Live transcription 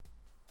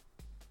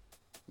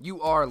You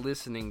are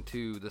listening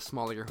to the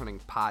Small Hunting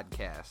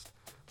Podcast,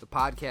 the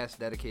podcast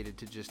dedicated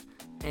to just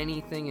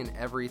anything and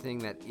everything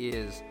that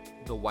is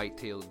the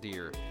white-tailed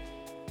deer.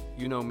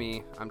 You know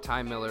me, I'm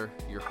Ty Miller,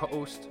 your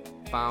host,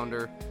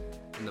 founder,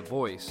 and the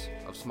voice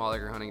of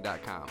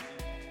SmallAcreHunting.com.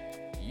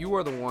 You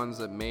are the ones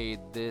that made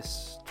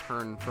this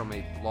turn from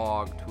a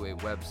blog to a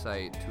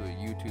website to a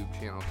YouTube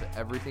channel to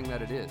everything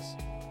that it is.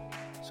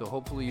 So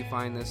hopefully you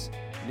find this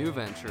new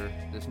venture,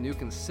 this new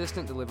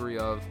consistent delivery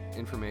of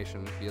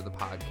information via the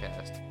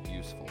podcast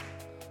useful.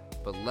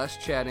 But less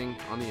chatting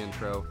on the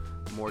intro,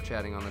 more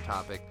chatting on the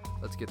topic.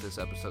 Let's get this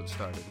episode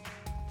started.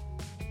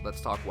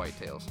 Let's talk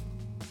whitetails.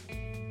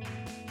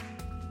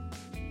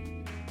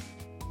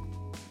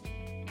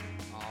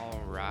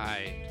 All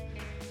right.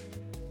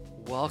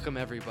 Welcome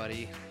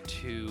everybody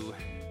to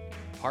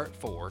part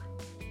 4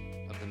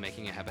 of the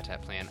Making a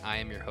Habitat Plan. I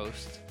am your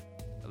host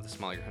of the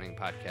Small Acre Hunting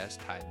Podcast,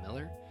 Ty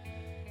Miller,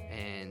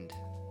 and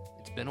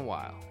it's been a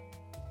while.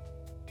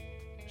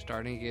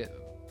 Starting to get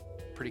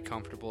pretty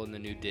comfortable in the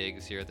new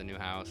digs here at the new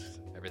house.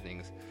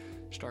 Everything's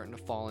starting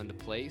to fall into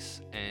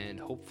place, and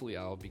hopefully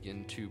I'll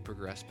begin to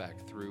progress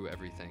back through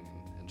everything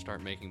and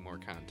start making more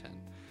content.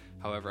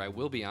 However, I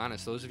will be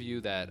honest, those of you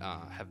that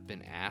have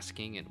been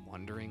asking and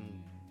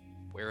wondering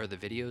where are the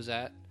videos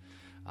at,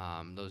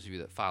 those of you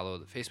that follow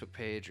the Facebook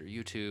page or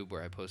YouTube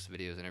where I post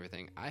videos and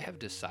everything, I have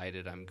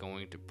decided I'm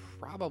going to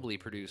probably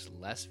produce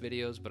less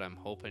videos, but I'm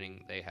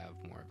hoping they have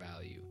more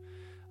value.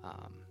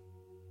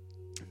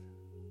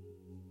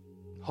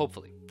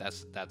 Hopefully,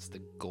 that's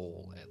the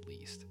goal at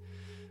least.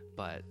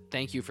 But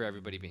thank you for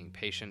everybody being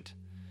patient.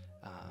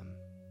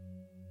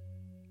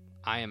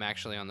 I am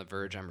actually on the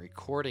verge. I'm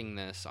recording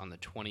this on the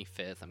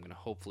 25th. I'm going to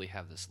hopefully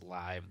have this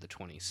live the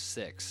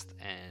 26th.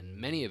 And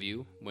many of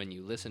you, when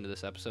you listen to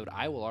this episode,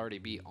 I will already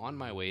be on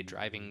my way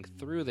driving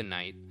through the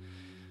night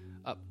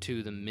up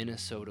to the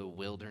Minnesota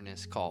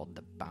wilderness called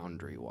the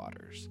Boundary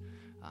Waters.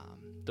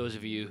 Those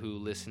of you who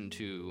listen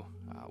to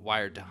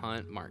Wired to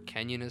Hunt, Mark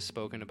Kenyon has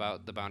spoken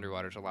about the Boundary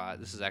Waters a lot.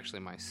 This is actually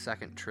my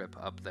second trip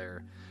up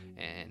there,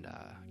 and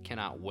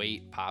cannot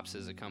wait. Pops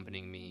is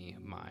accompanying me,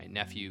 my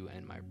nephew,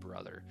 and my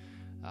brother.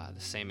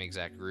 The same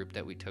exact group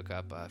that we took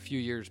up a few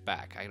years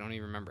back. I don't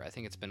even remember. I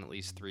think it's been at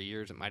least 3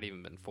 years. It might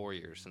even been 4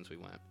 years since we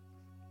went.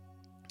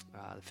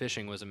 The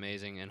fishing was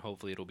amazing, and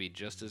hopefully it'll be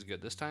just as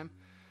good this time.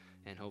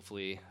 And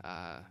hopefully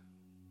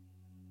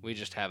we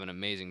just have an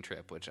amazing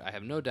trip, which I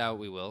have no doubt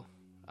we will.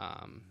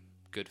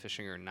 Good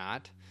fishing or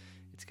not,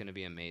 it's going to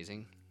be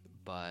amazing.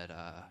 But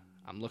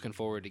I'm looking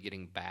forward to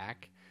getting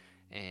back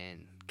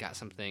and got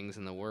some things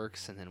in the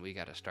works, and then we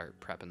got to start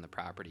prepping the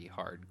property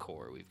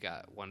hardcore. We've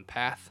got one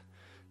path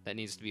that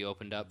needs to be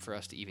opened up for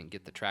us to even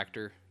get the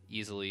tractor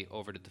easily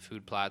over to the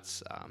food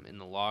plots. In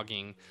the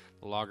logging,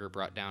 the logger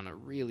brought down a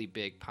really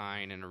big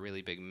pine and a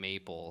really big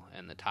maple,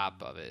 and the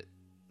top of it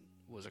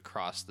was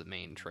across the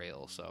main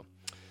trail. So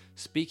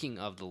speaking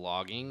of the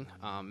logging,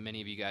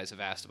 many of you guys have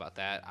asked about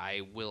that.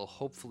 I will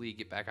hopefully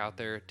get back out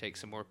there, take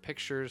some more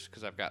pictures,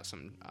 because I've got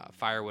some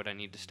firewood I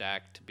need to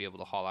stack to be able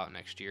to haul out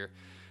next year.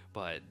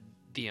 But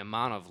the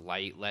amount of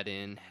light let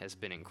in has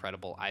been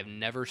incredible. I've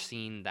never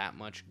seen that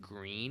much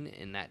green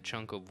in that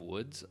chunk of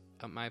woods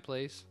at my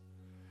place,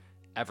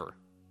 ever.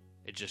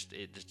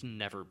 It's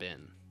never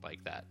been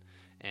like that.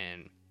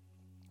 And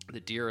the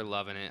deer are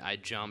loving it. I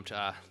jumped,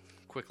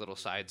 quick little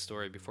side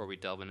story before we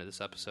delve into this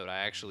episode. I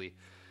actually,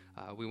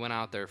 we went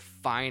out there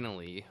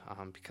finally,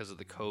 because of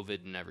the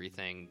COVID and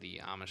everything.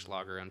 The Amish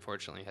logger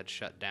unfortunately had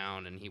shut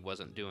down, and he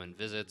wasn't doing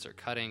visits or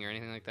cutting or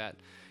anything like that.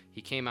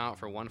 He came out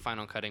for one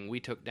final cutting. We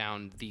took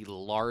down the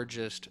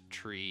largest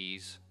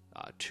trees,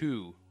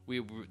 two.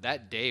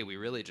 That day, we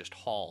really just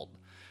hauled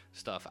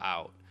stuff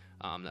out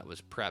that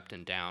was prepped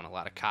and down, a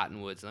lot of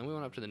cottonwoods. And then we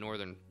went up to the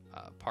northern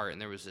part,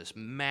 and there was this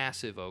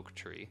massive oak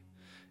tree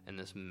and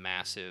this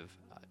massive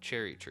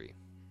cherry tree.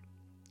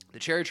 The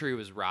cherry tree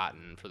was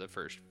rotten for the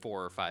first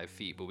 4 or 5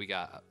 feet, but we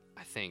got,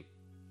 I think,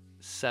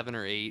 7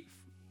 or 8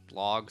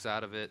 logs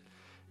out of it.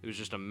 It was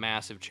just a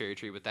massive cherry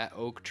tree, but that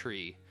oak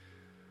tree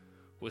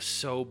was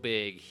so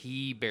big,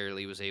 he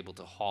barely was able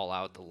to haul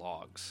out the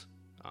logs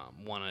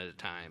one at a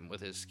time with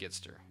his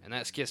skidster. And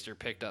that skidster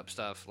picked up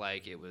stuff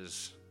like it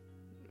was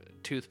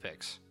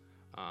toothpicks.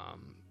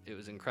 It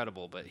was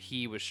incredible, but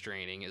he was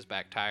straining. His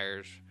back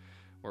tires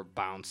were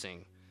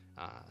bouncing.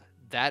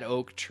 That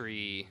oak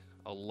tree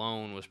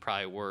alone was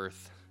probably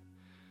worth,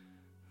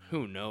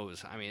 who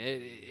knows? I mean,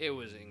 it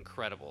was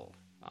incredible.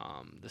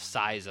 The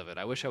size of it.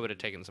 I wish I would have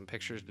taken some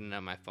pictures, didn't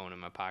have my phone in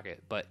my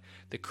pocket. But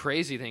the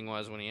crazy thing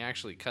was when he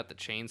actually cut the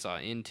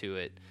chainsaw into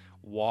it,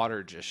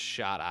 water just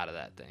shot out of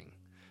that thing.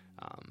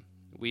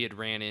 We had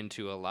ran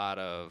into a lot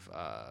of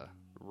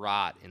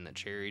rot in the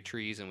cherry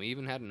trees, and we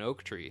even had an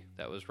oak tree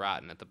that was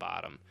rotten at the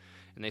bottom.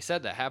 And they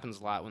said that happens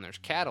a lot when there's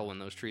cattle when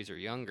those trees are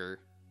younger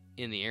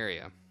in the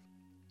area,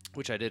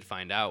 which I did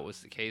find out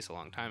was the case a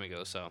long time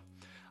ago. So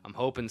I'm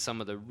hoping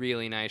some of the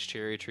really nice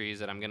cherry trees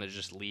that I'm going to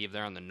just leave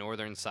there on the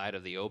northern side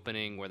of the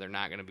opening where they're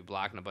not going to be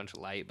blocking a bunch of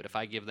light, but if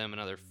I give them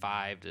another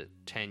 5 to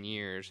 10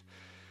 years,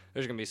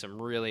 there's going to be some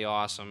really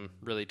awesome,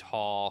 really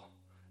tall,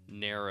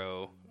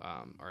 narrow,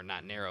 or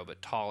not narrow,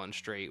 but tall and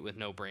straight with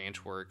no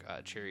branch work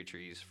cherry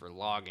trees for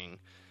logging.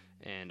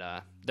 And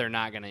they're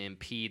not going to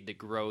impede the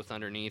growth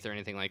underneath or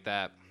anything like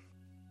that.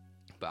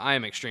 But I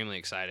am extremely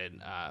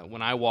excited.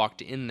 When I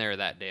walked in there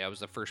that day, I was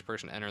the first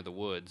person to enter the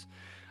woods.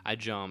 I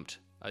jumped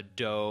a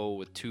doe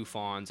with 2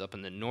 fawns up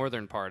in the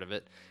northern part of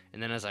it.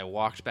 And then as I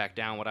walked back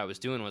down, what I was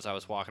doing was I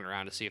was walking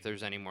around to see if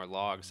there's any more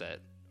logs that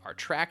our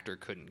tractor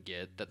couldn't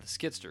get that the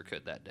skidster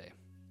could that day.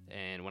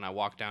 And when I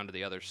walked down to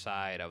the other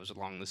side, I was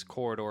along this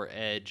corridor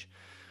edge.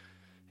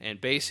 And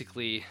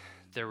basically,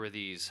 there were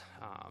these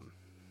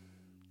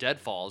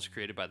deadfalls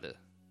created by the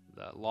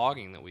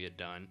logging that we had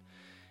done.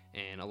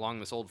 And along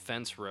this old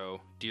fence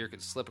row, deer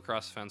could slip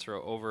across the fence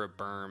row over a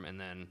berm and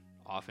then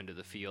off into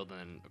the field, and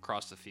then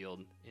across the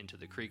field into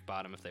the creek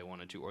bottom if they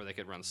wanted to, or they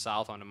could run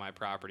south onto my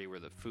property where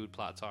the food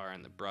plots are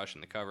and the brush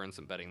and the cover and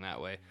some bedding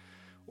that way,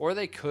 or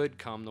they could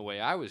come the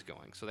way I was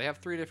going. So they have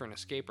 3 different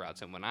escape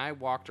routes, and when I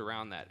walked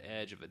around that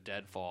edge of a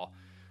deadfall,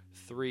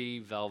 3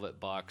 velvet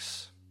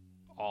bucks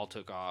all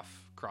took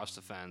off, crossed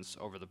the fence,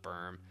 over the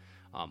berm,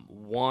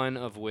 one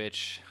of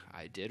which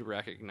I did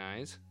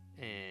recognize,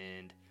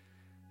 and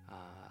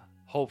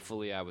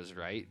hopefully I was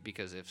right,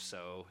 because if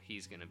so,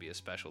 he's going to be a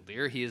special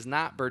deer. He is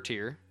not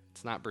Bertier.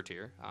 It's not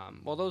Bertier.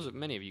 Well,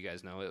 many of you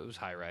guys know it was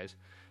High Rise.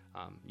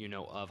 You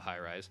know of High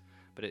Rise,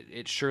 but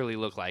it surely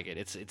looked like it.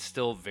 It's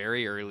still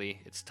very early.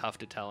 It's tough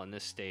to tell in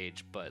this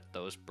stage, but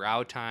those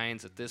brow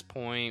tines at this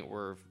point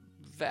were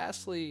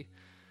vastly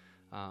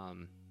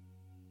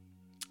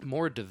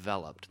more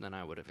developed than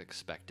I would have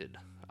expected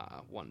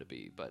one to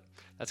be. But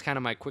that's kind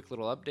of my quick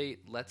little update.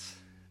 Let's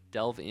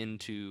delve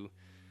into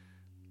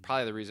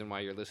probably the reason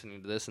why you're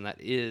listening to this, and that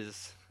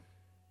is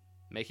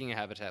making a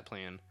habitat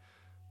plan,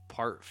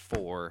 part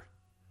 4,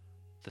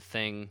 the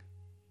thing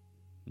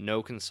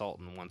no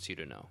consultant wants you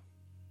to know.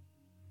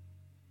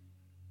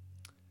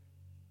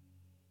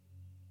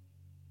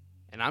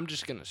 And I'm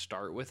just going to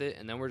start with it,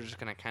 and then we're just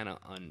going to kind of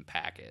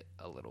unpack it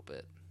a little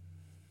bit.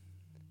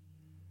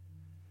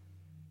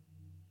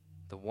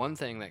 The one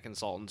thing that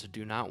consultants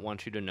do not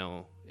want you to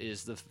know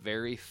is the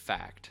very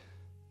fact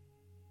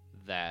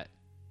that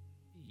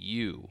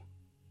you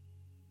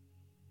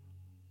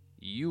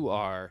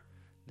are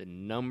the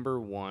number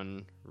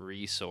 1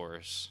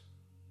 resource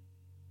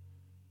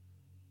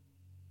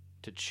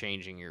to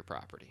changing your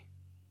property.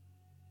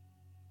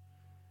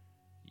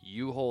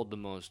 You hold the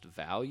most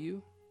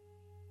value,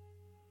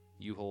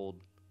 you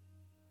hold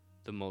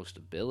the most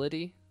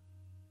ability,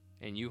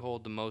 and you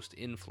hold the most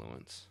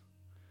influence.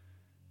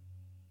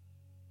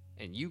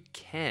 And you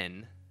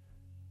can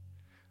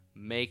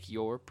make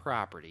your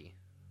property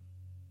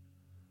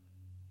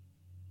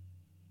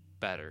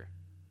better.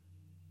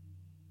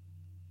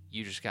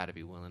 You just got to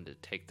be willing to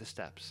take the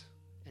steps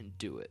and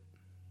do it.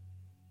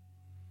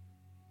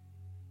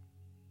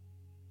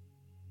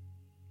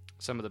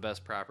 Some of the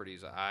best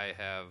properties I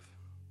have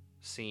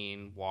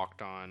seen,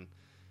 walked on,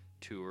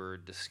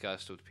 toured,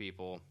 discussed with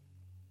people,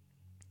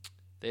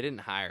 they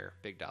didn't hire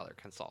big dollar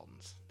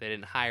consultants. They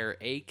didn't hire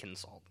a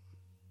consultant.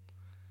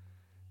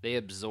 They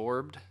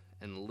absorbed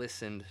and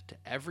listened to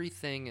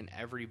everything and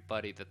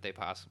everybody that they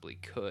possibly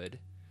could.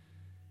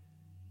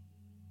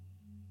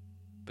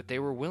 But they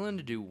were willing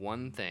to do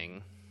one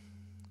thing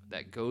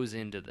that goes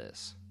into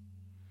this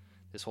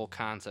whole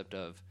concept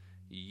of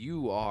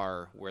you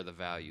are where the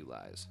value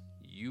lies.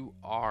 You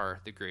are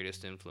the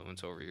greatest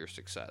influence over your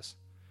success.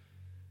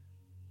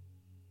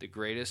 The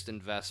greatest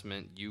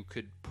investment you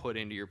could put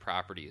into your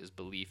property is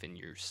belief in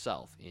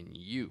yourself, in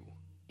you,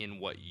 in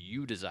what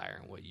you desire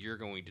and what you're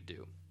going to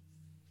do.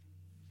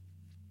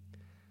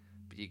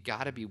 But you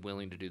got to be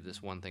willing to do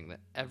this one thing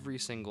that every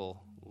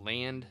single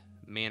land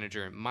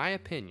manager, in my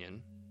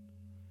opinion,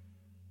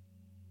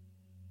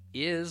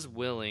 is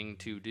willing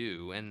to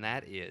do, and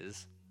that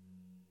is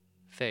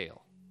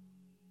fail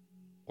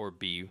or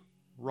be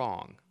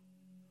wrong.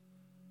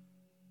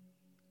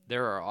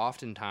 There are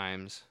often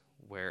times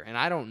where, and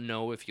I don't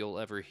know if you'll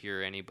ever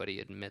hear anybody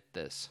admit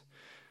this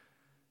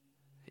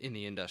in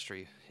the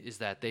industry, is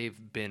that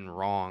they've been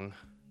wrong,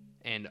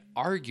 and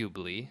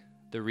arguably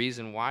the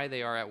reason why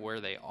they are at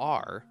where they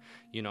are,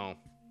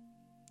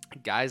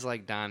 guys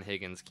like Don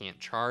Higgins can't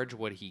charge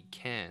what he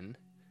can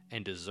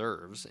and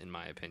deserves, in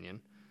my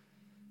opinion.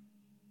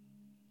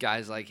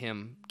 Guys like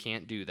him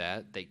can't do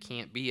that. They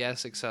can't be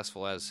as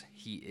successful as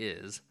he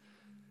is.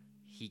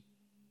 He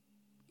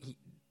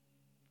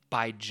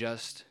by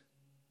just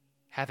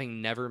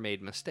having never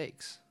made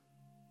mistakes,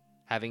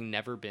 having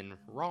never been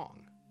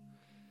wrong.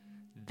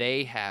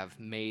 They have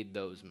made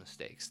those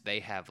mistakes.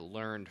 They have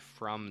learned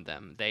from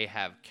them. They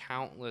have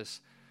countless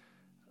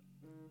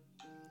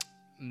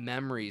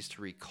memories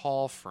to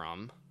recall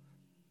from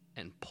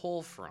and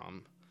pull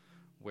from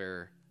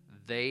where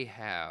they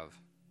have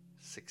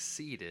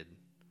succeeded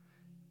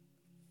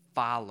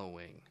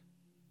following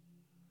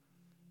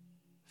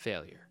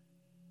failure,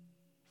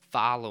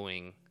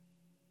 following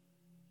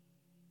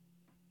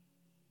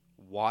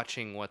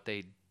watching what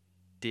they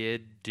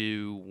did,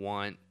 do,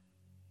 want,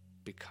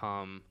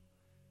 become,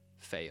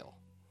 fail.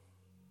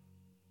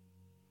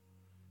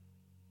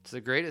 It's the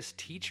greatest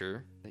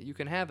teacher that you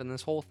can have in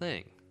this whole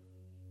thing.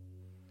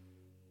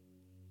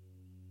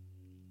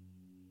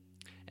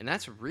 And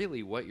that's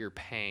really what you're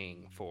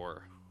paying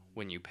for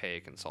when you pay a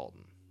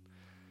consultant.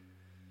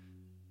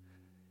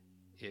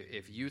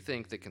 If you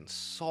think the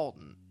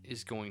consultant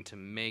is going to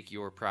make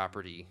your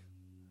property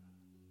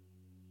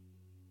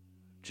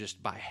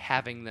just by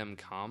having them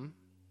come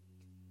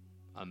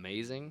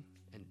amazing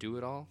and do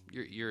it all,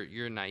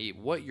 you're naive.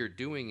 What you're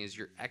doing is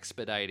you're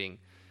expediting,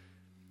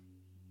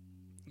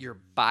 you're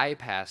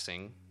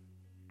bypassing,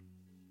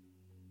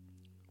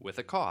 with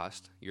a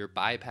cost, you're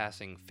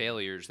bypassing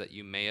failures that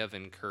you may have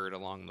incurred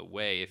along the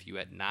way if you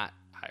had not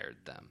hired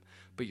them.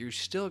 But you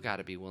still got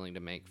to be willing to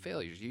make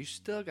failures. You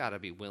still got to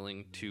be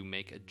willing to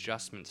make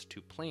adjustments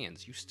to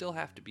plans. You still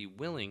have to be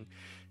willing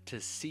to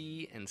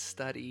see and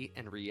study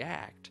and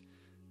react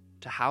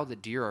to how the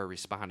deer are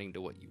responding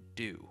to what you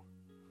do.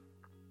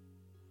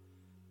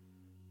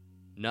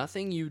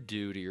 Nothing you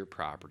do to your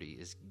property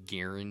is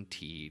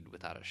guaranteed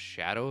without a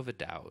shadow of a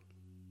doubt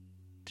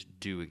to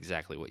do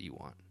exactly what you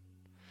want.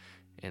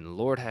 And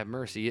Lord have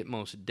mercy, it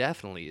most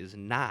definitely is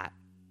not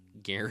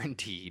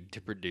guaranteed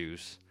to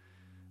produce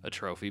a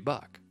trophy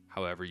buck,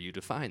 however you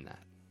define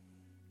that.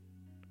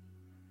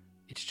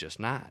 It's just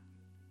not.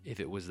 If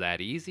it was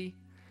that easy,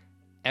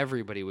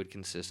 everybody would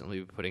consistently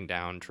be putting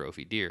down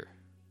trophy deer.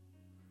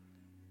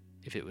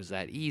 If it was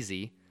that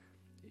easy,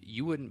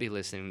 you wouldn't be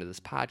listening to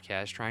this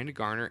podcast trying to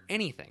garner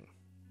anything.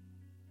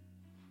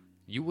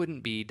 You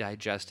wouldn't be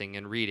digesting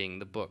and reading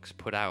the books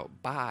put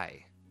out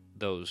by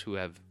those who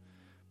have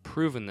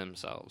proven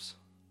themselves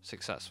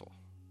successful.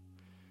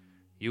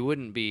 You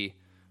wouldn't be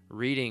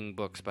reading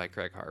books by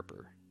Craig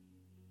Harper.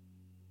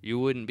 You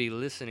wouldn't be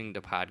listening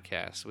to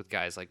podcasts with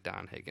guys like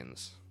Don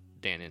Higgins,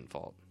 Dan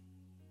Infalt.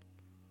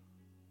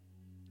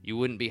 You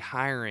wouldn't be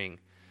hiring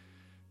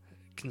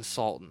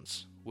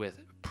consultants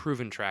with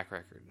proven track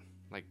record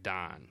like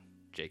Don,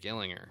 Jake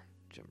Illinger,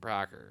 Jim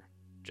Brocker,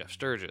 Jeff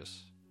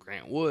Sturgis,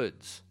 Grant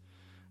Woods.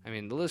 I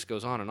mean, the list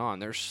goes on and on.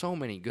 There's so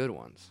many good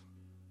ones.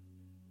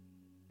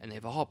 And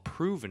they've all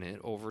proven it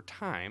over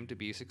time to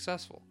be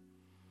successful.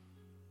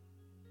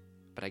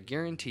 But I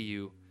guarantee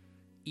you,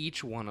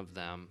 each one of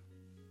them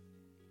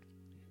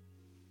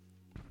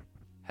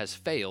has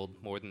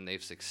failed more than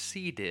they've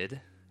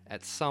succeeded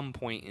at some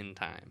point in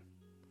time.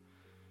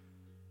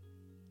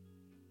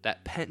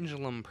 That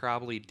pendulum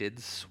probably did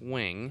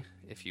swing,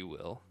 if you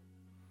will,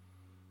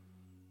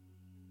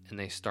 and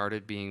they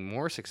started being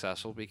more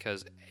successful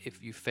because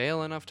if you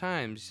fail enough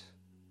times,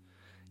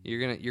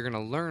 you're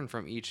gonna learn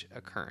from each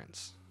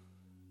occurrence.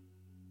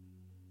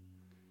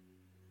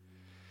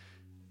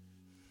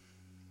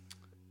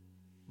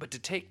 But to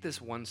take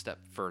this one step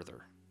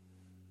further,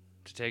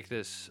 to take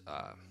this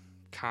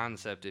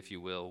concept, if you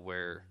will,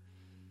 where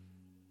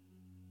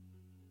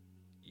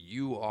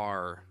you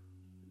are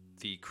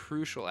the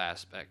crucial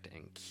aspect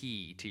and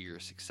key to your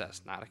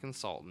success, not a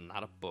consultant,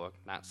 not a book,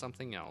 not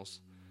something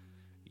else,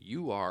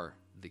 you are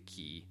the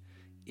key,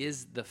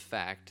 is the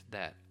fact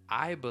that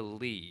I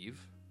believe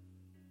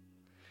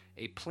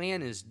a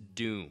plan is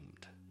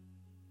doomed.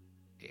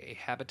 A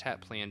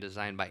habitat plan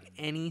designed by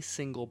any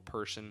single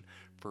person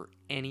for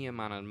any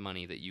amount of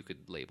money that you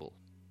could label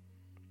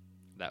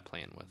that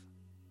plan with,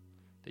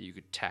 that you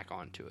could tack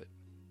onto it.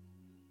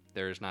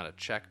 There is not a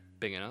check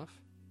big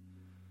enough,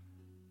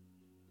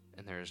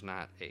 and there is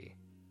not a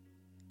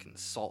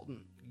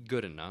consultant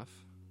good enough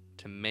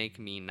to make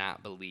me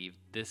not believe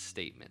this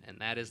statement. And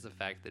that is the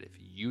fact that if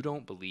you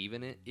don't believe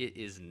in it, it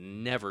is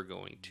never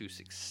going to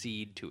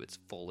succeed to its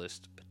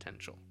fullest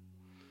potential.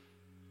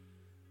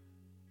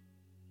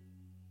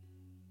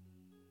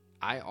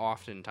 I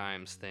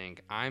oftentimes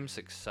think I'm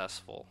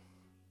successful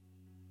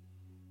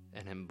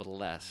and am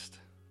blessed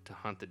to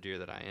hunt the deer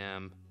that I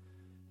am,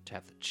 to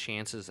have the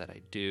chances that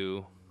I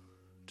do,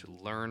 to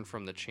learn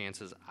from the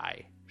chances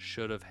I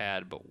should have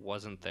had but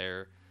wasn't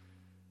there,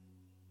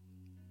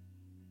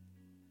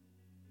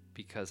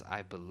 because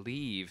I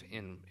believe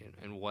in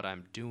what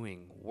I'm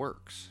doing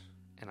works,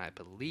 and I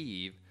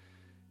believe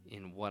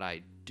in what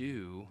I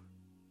do.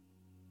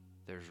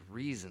 There's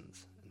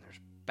reasons and there's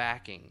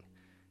backing,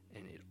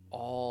 and it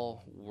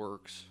all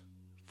works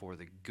for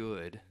the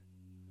good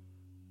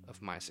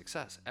of my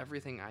success.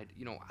 Everything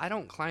I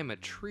don't climb a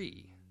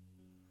tree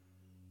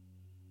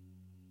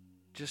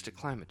just to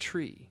climb a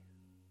tree.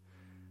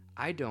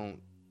 I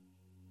don't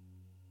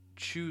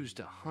choose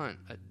to hunt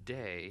a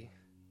day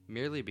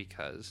merely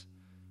because,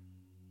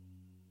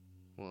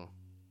 well,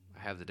 I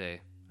have the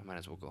day, I might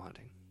as well go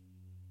hunting.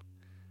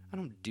 I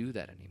don't do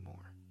that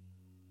anymore.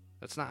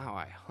 That's not how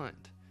I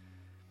hunt.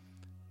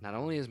 Not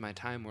only is my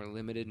time more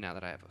limited now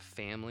that I have a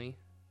family,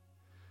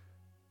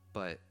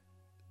 but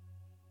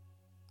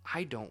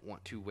I don't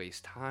want to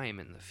waste time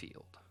in the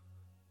field.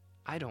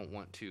 I don't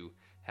want to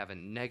have a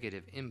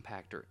negative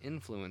impact or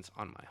influence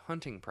on my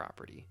hunting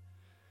property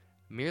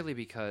merely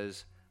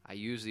because I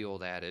use the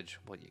old adage,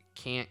 well, you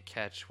can't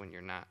catch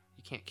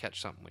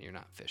something when you're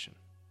not fishing.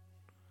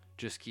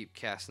 Just keep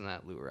casting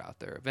that lure out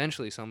there.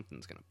 Eventually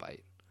something's going to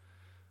bite.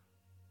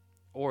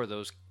 Or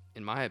those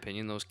in my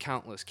opinion, those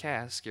countless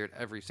casts scared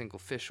every single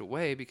fish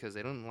away because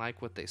they didn't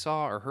like what they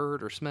saw or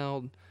heard or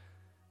smelled,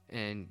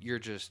 and you're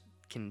just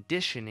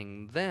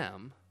conditioning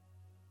them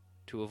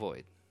to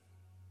avoid.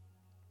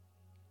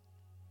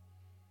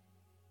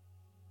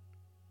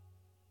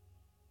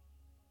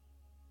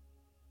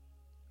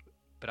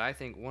 But I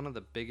think one of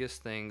the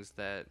biggest things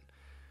that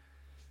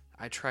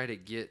I try to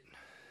get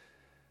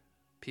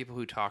people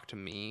who talk to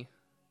me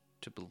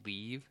to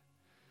believe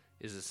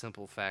is the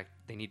simple fact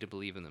they need to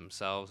believe in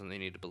themselves, and they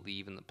need to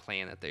believe in the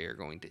plan that they are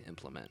going to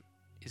implement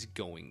is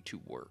going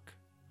to work.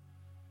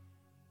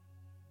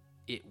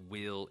 It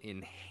will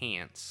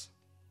enhance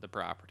the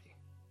property.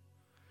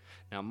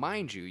 Now,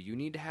 mind you, you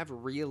need to have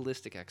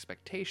realistic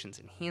expectations.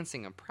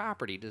 Enhancing a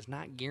property does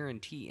not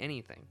guarantee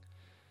anything.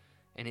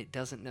 And it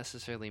doesn't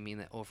necessarily mean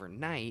that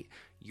overnight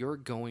you're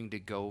going to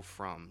go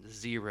from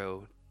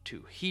 0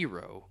 to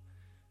hero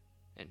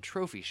and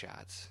trophy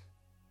shots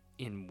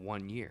in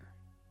 1 year.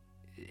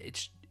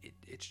 It's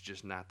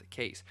just not the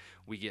case.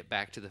 We get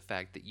back to the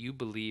fact that you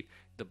believe,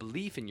 the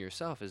belief in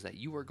yourself is that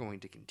you are going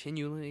to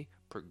continually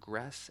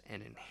progress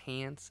and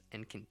enhance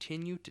and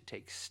continue to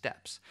take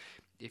steps.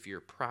 If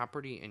your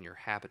property and your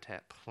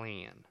habitat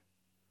plan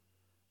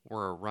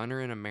were a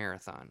runner in a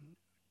marathon,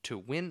 to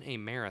win a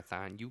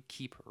marathon, you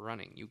keep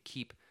running, you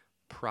keep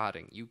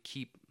prodding, you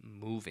keep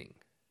moving.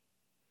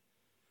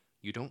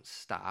 You don't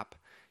stop,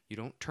 you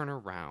don't turn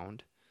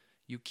around,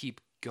 you keep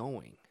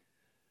going.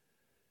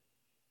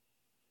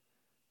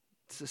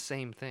 It's the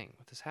same thing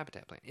with this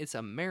habitat plan. It's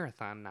a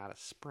marathon, not a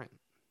sprint.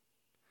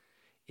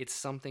 It's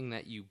something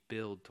that you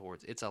build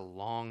towards. It's a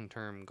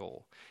long-term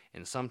goal.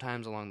 And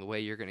sometimes along the way,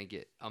 you're going to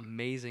get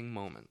amazing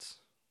moments.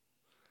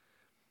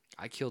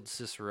 I killed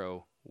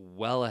Cicero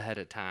well ahead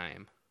of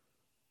time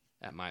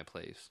at my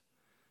place.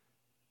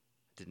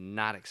 Did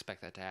not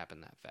expect that to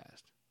happen that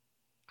fast.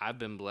 I've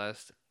been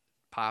blessed.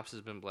 Pops has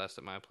been blessed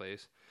at my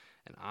place.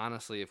 And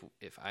honestly,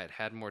 if I had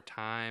had more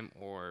time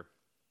or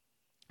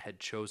had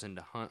chosen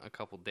to hunt a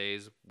couple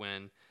days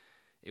when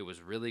it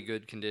was really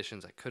good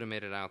conditions, I could have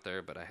made it out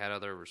there, but I had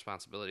other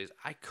responsibilities.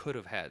 I could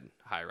have had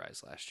high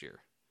rise last year.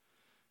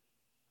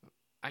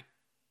 I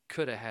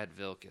could have had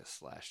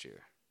Vilcus last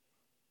year.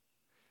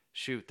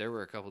 Shoot, there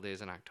were a couple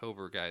days in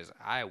October, guys,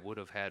 I would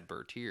have had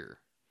Bertier.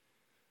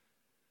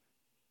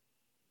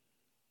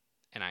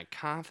 And I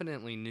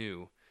confidently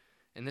knew,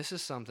 and this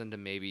is something to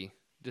maybe,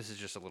 this is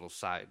just a little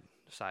side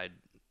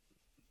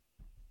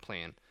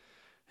plan.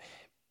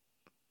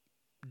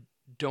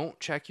 Don't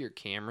check your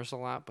cameras a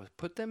lot, but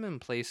put them in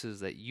places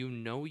that you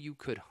know you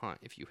could hunt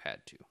if you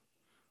had to.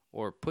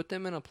 Or put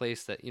them in a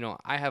place that,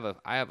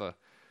 the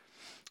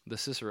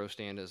Cicero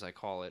stand, as I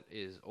call it,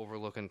 is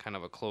overlooking kind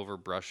of a clover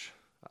brush.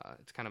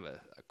 It's kind of a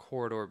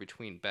corridor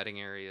between bedding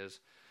areas.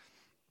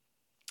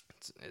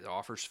 It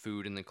offers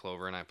food in the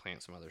clover, and I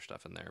plant some other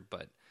stuff in there.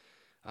 But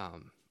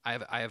I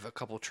have a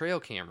couple trail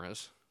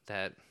cameras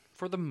that,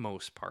 for the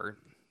most part,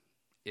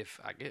 if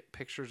I get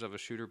pictures of a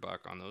shooter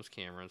buck on those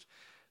cameras,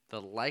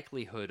 the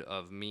likelihood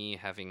of me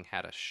having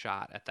had a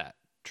shot at that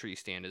tree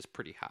stand is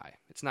pretty high.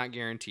 It's not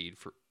guaranteed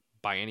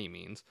by any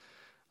means.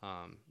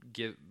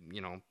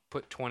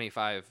 Put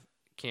 25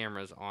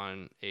 cameras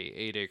on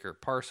a 8-acre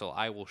parcel.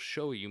 I will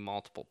show you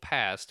multiple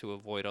paths to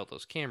avoid all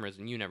those cameras,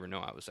 and you never know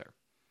I was there.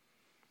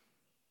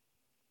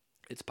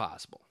 It's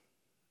possible.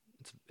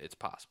 It's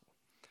possible.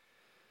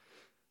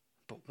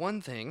 But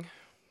one thing,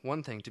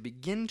 to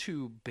begin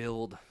to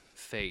build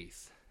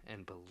faith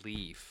and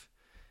belief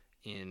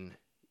in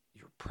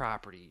your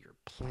property, your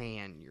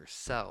plan,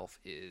 yourself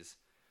is,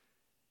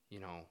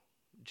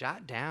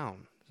 jot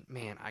down,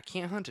 man, I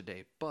can't hunt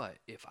today, but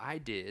if I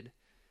did,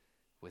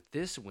 with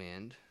this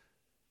wind,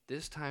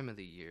 this time of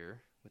the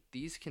year, with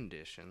these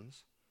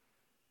conditions,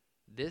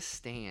 this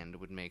stand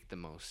would make the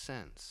most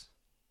sense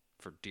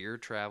for deer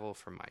travel,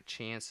 for my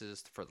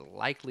chances, for the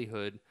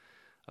likelihood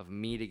of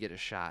me to get a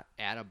shot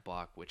at a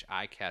buck, which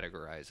I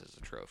categorize as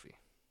a trophy.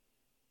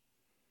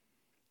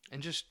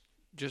 And just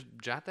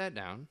jot that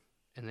down.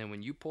 And then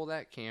when you pull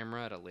that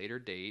camera at a later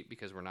date,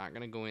 because we're not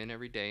going to go in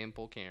every day and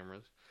pull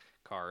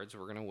cards,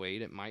 we're going to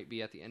wait. It might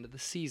be at the end of the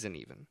season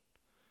even.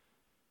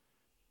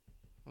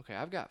 Okay,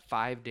 I've got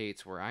 5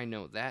 dates where I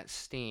know that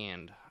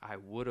stand I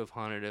would have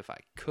hunted if I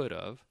could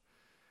have.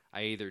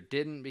 I either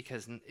didn't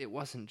because it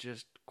wasn't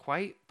just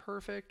quite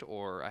perfect,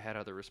 or I had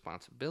other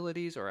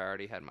responsibilities, or I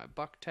already had my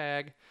buck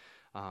tag.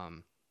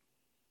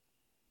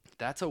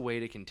 That's a way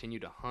to continue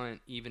to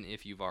hunt even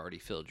if you've already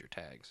filled your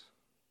tags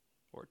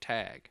or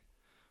tag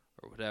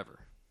or whatever.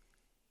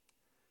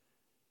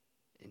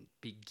 And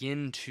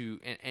begin to,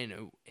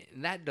 and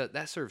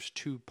that serves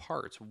 2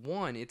 parts.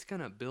 One, it's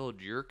going to build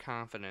your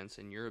confidence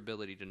in your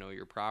ability to know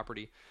your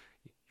property,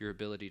 your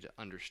ability to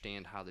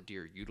understand how the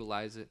deer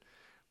utilize it,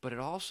 but it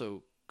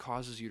also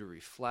causes you to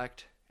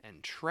reflect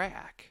and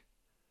track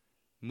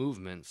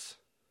movements,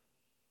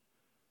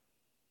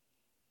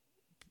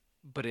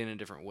 but in a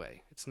different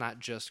way. It's not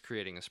just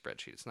creating a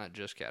spreadsheet. It's not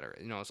just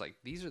category. It's like,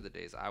 these are the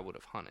days I would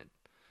have hunted.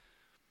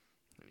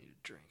 I need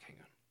a drink. Hang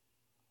on.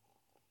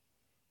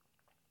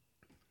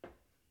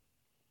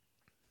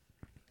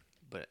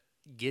 But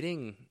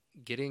getting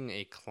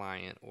a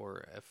client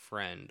or a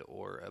friend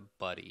or a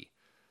buddy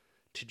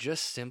to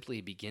just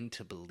simply begin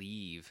to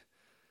believe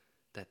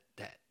that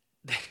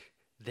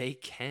they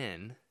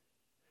can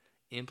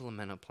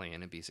implement a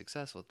plan and be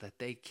successful, that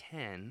they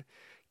can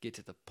get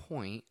to the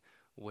point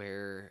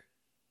where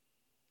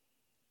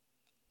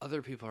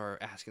other people are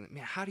asking them,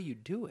 man, how do you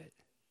do it?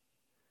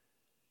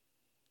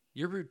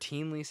 You're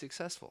routinely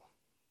successful.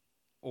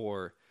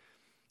 Or,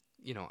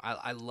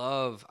 I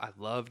love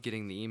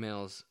getting the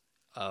emails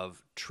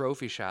of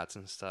trophy shots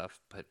and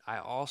stuff, but I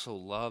also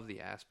love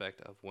the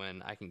aspect of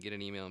when I can get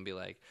an email and be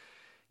like,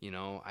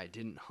 I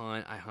didn't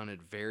hunt. I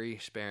hunted very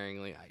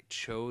sparingly. I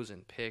chose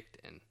and picked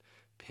and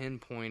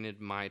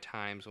pinpointed my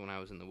times when I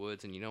was in the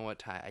woods. And you know what,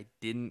 Ty? I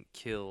didn't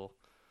kill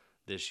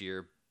this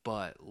year,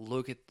 but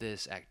look at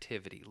this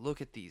activity.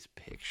 Look at these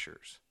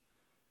pictures.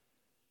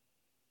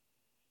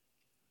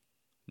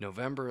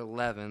 November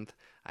 11th,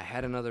 I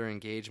had another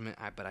engagement,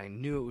 but I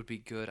knew it would be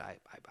good. I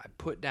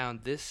put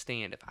down this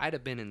stand. If I'd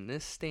have been in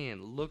this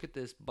stand, look at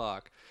this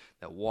buck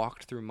that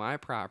walked through my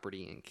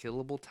property in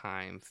killable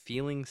time,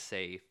 feeling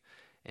safe,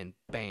 and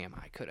bam,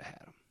 I could have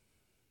had him.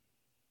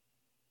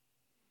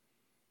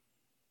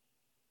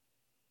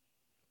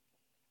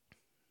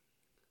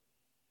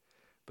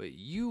 But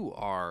you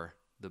are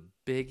the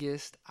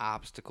biggest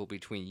obstacle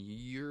between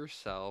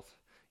yourself,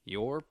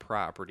 your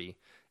property,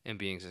 and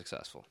being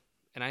successful.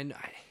 And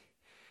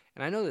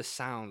I know this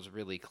sounds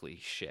really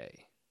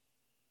cliche.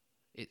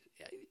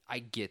 I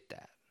get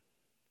that.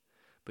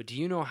 But do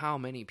you know how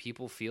many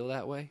people feel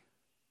that way?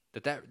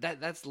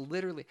 That's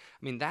literally,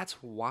 that's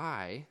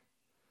why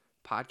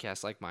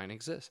podcasts like mine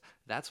exist.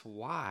 That's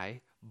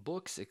why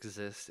books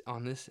exist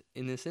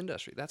in this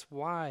industry. That's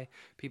why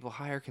people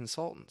hire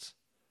consultants.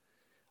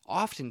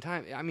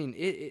 Oftentimes,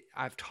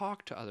 I've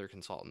talked to other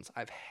consultants.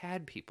 I've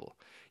had people.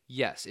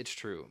 Yes, it's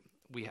true.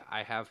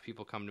 I have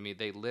people come to me.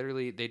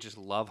 They just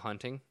love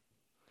hunting.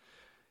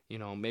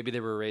 Maybe they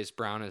were raised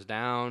brown as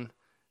down.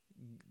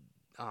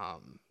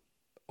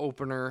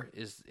 Opener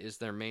is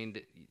their main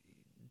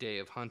day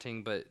of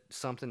hunting, but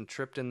something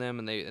tripped in them,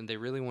 and they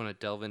really want to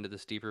delve into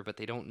this deeper, but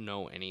they don't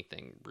know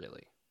anything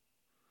really.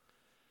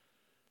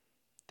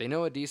 They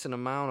know a decent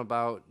amount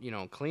about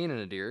cleaning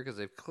a deer because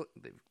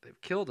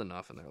they've killed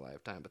enough in their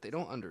lifetime, but they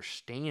don't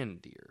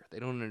understand deer. They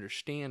don't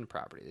understand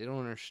property. They don't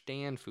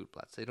understand food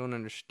plots. They don't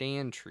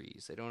understand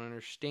trees. They don't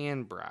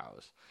understand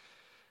browse.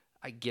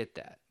 I get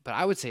that, but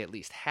I would say at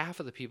least half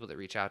of the people that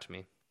reach out to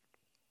me,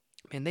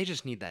 man, they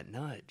just need that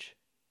nudge.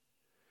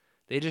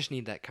 They just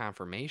need that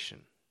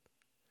confirmation.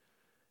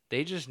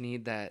 They just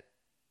need that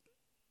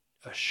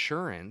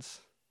assurance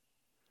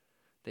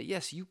that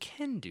yes, you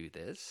can do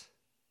this.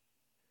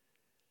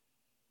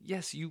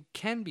 Yes, you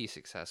can be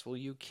successful.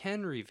 You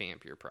can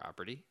revamp your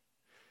property.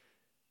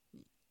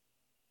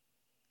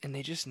 And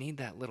they just need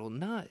that little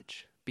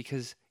nudge.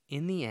 Because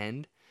in the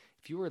end,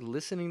 if you are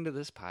listening to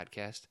this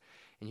podcast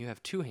and you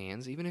have two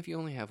hands, even if you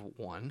only have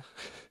one,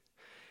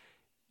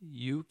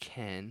 you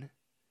can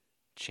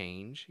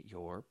change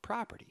your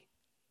property.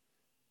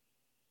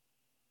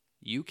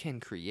 You can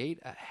create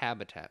a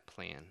habitat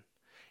plan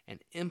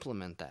and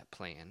implement that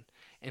plan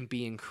and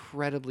be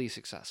incredibly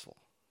successful.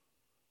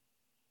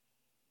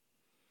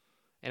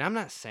 And I'm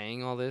not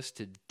saying all this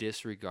to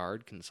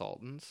disregard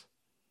consultants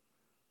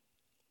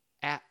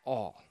at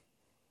all.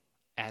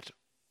 At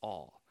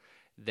all.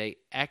 They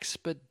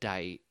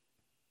expedite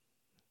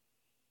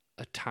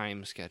a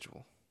time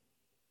schedule.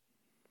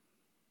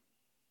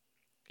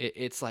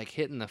 It's like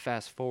hitting the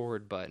fast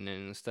forward button,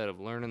 and instead of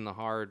learning the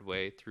hard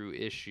way through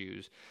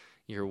issues,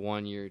 year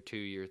 1, year 2,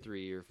 year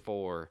 3, year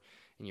 4,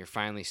 and you're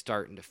finally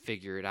starting to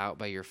figure it out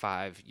by year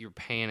 5, you're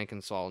paying a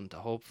consultant to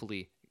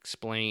hopefully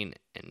explain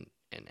and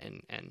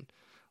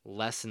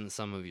lessen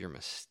some of your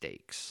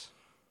mistakes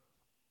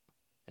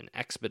and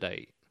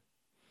expedite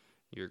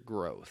your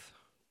growth,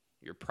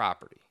 your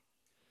property.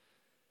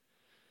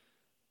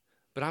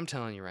 But I'm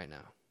telling you right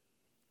now,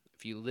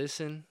 if you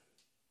listen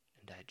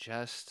and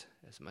digest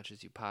as much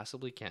as you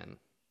possibly can,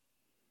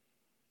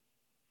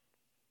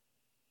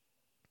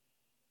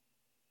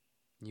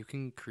 you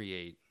can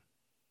create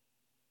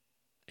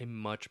a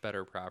much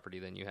better property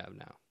than you have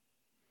now.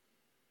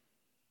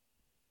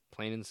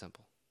 Plain and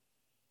simple.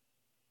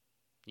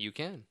 You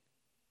can.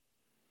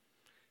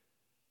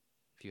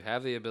 If you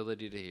have the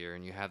ability to hear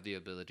and you have the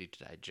ability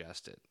to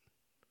digest it,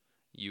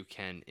 you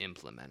can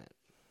implement it.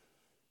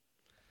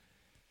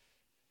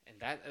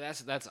 And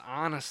that's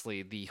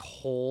honestly the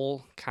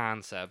whole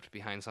concept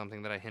behind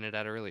something that I hinted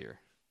at earlier.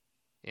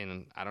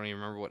 And I don't even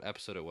remember what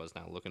episode it was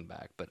now looking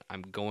back, but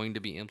I'm going to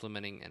be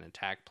implementing an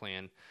attack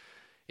plan.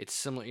 It's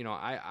similar,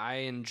 I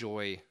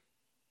enjoy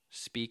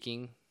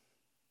speaking,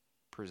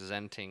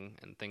 presenting,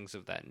 and things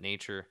of that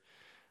nature.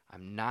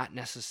 I'm not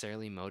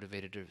necessarily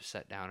motivated to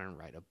sit down and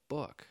write a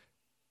book.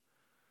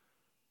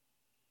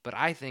 But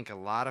I think a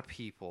lot of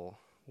people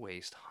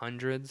waste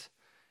hundreds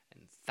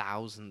and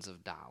thousands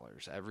of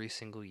dollars every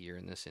single year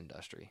in this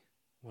industry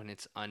when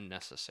it's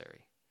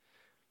unnecessary.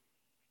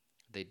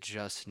 They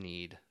just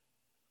need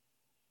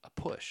a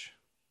push.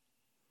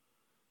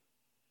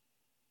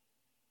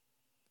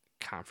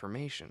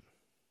 confirmation,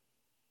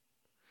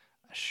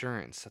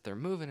 assurance that they're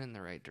moving in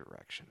the right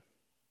direction.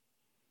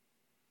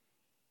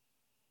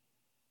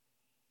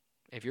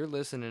 If you're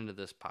listening to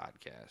this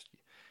podcast,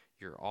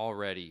 you're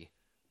already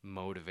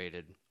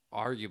motivated,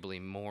 arguably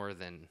more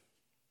than,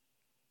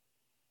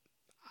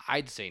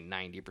 I'd say,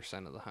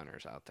 90% of the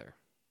hunters out there.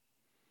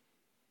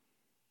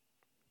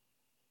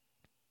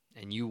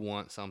 And you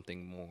want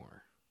something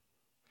more.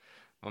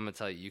 I'm going to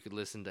tell you, you could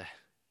listen to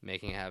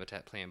Making a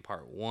Habitat Plan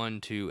Part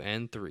 1, 2,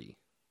 and 3.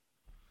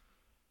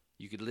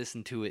 You could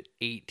listen to it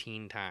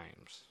 18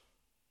 times.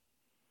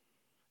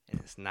 And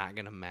it's not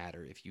going to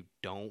matter if you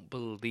don't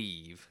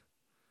believe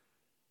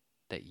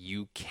that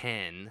you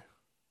can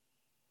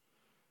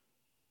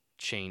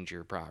change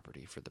your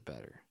property for the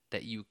better,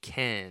 that you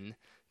can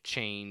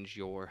change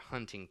your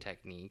hunting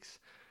techniques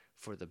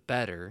for the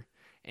better,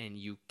 and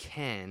you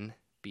can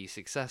be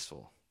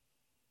successful.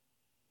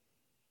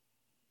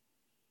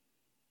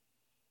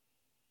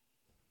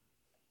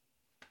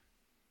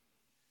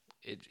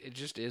 It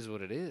just is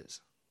what it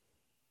is.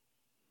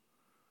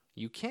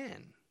 You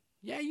can.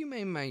 Yeah, you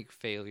may make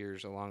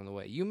failures along the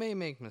way. You may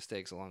make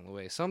mistakes along the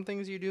way. Some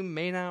things you do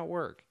may not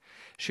work.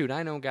 Shoot,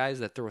 I know guys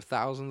that throw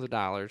thousands of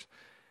dollars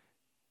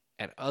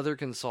at other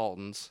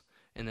consultants,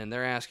 and then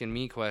they're asking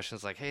me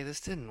questions like, hey, this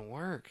didn't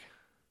work.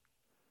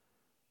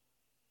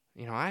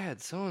 You know, I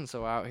had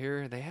so-and-so out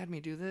here. They had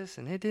me do this,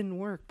 and it didn't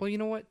work. Well, you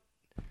know what?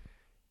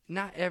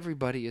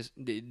 Nobody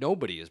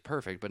is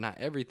perfect, but not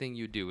everything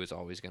you do is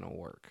always going to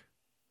work.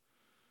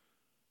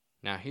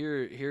 Now,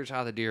 here's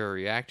how the deer are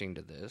reacting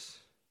to this.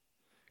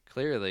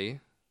 Clearly,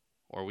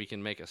 or we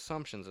can make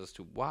assumptions as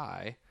to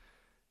why,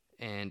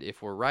 and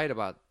if we're right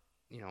about,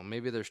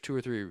 maybe there's two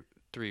or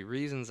three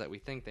reasons that we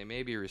think they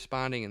may be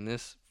responding in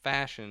this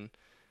fashion,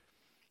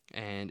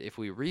 and if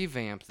we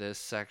revamp this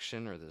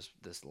section or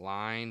this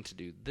line to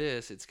do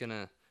this, it's going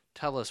to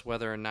tell us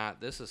whether or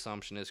not this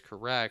assumption is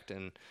correct,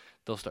 and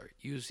they'll start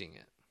using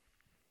it.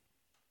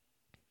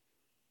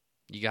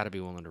 You got to be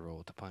willing to roll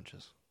with the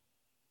punches.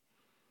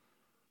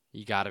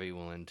 You got to be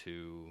willing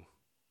to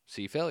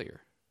see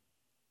failure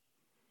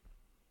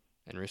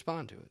and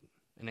respond to it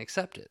and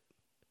accept it.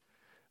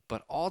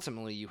 But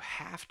ultimately, you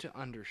have to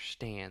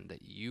understand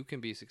that you can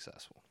be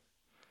successful.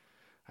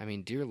 I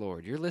mean, dear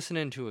Lord, you're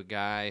listening to a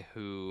guy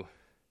who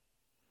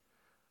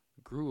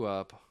grew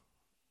up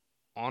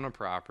on a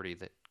property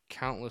that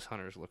countless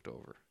hunters looked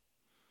over.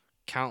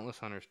 Countless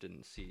hunters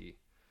didn't see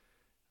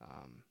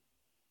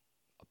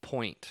a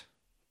point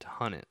to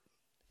hunt it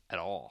at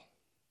all.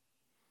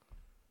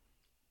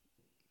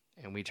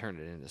 And we turned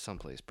it into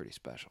someplace pretty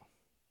special.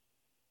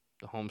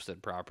 The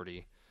homestead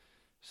property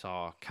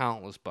saw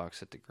countless bucks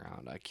hit the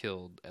ground. I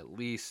killed at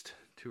least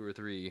 2 or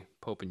 3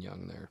 Pope and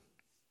Young there.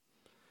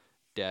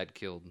 Dad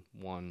killed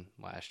 1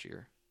 last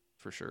year,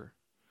 for sure.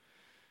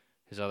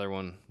 His other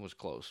one was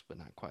close, but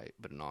not quite,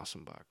 but an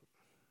awesome buck.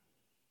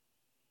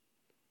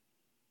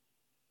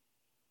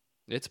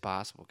 It's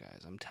possible,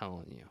 guys. I'm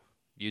telling you.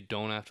 You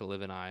don't have to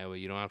live in Iowa.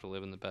 You don't have to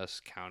live in the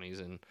best counties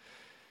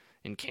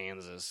in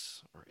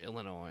Kansas or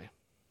Illinois.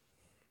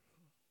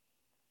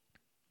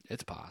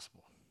 It's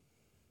possible.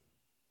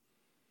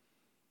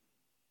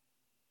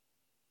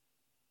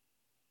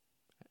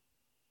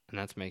 And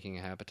that's Making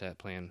a Habitat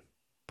Plan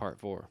Part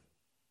 4.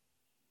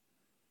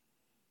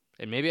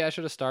 And maybe I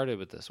should have started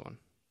with this one.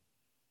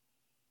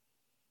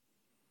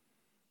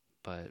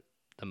 But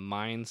the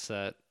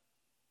mindset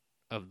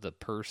of the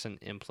person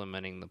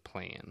implementing the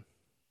plan,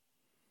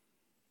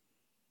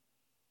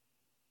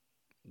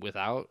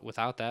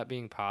 without that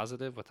being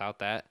positive, without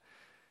that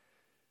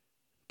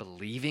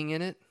believing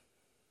in it,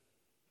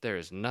 there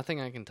is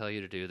nothing I can tell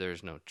you to do. There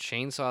is no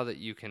chainsaw that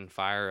you can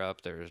fire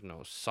up. There is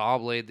no saw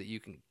blade that you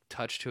can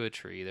touch to a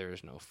tree. There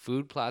is no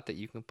food plot that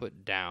you can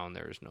put down.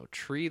 There is no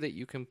tree that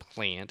you can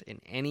plant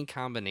in any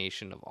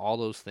combination of all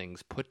those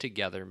things put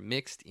together,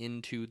 mixed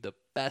into the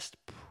best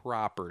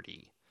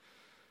property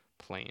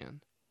plan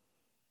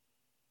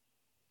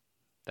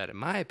that, in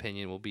my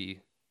opinion, will be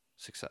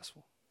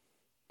successful,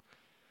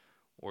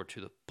 or to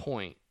the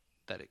point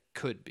that it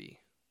could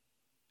be,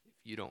 if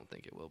you don't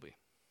think it will be.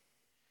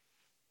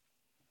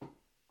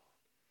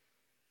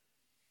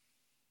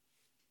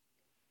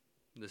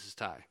 This is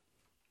Ty.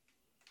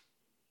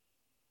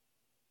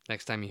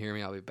 Next time you hear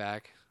me, I'll be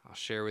back. I'll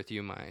share with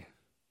you my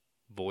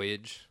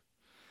voyage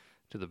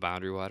to the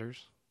Boundary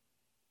Waters.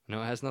 I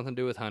know it has nothing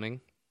to do with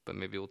hunting, but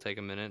maybe we'll take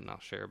a minute and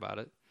I'll share about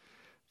it.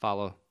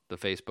 Follow the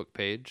Facebook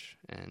page,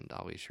 and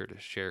I'll be sure to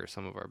share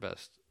some of our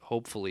best,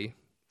 hopefully,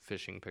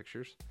 fishing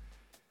pictures.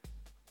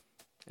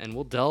 And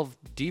we'll delve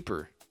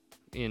deeper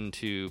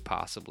into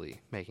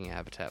possibly making a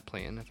habitat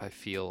plan if I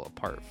feel a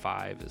part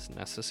 5 is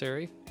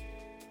necessary.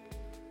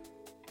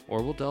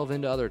 Or we'll delve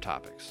into other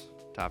topics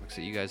that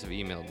you guys have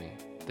emailed me,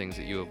 things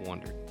that you have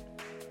wondered.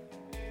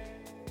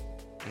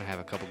 And I have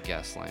a couple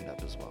guests lined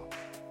up as well.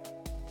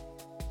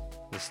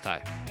 This is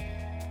Ty.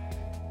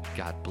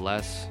 God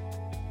bless,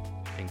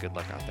 and good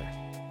luck out there.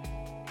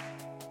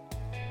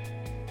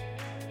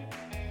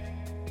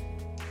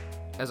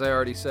 As I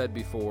already said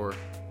before,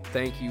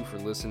 thank you for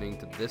listening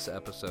to this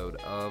episode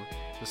of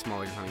the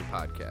Small Acre Hunting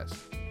Podcast.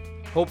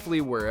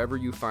 Hopefully, wherever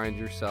you find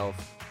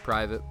yourself,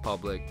 private,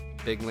 public,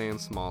 big land,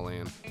 small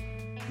land,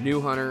 new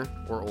hunter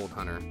or old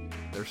hunter,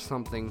 there's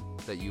something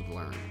that you've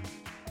learned.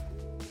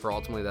 For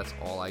ultimately, that's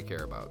all I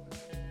care about.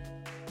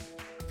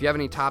 If you have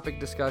any topic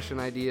discussion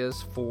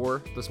ideas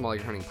for the Small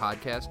Acre Hunting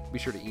Podcast, be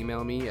sure to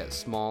email me at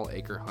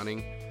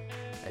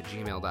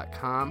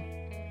smallacrehunting@gmail.com.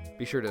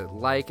 Be sure to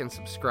like and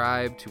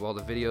subscribe to all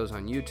the videos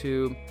on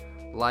YouTube,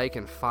 like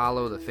and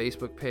follow the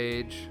Facebook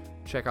page,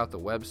 check out the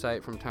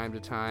website from time to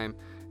time,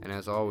 and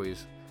as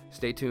always,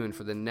 stay tuned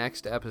for the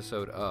next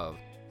episode of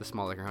the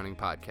Small Acre Hunting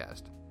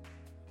Podcast.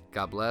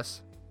 God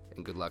bless,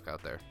 and good luck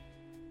out there.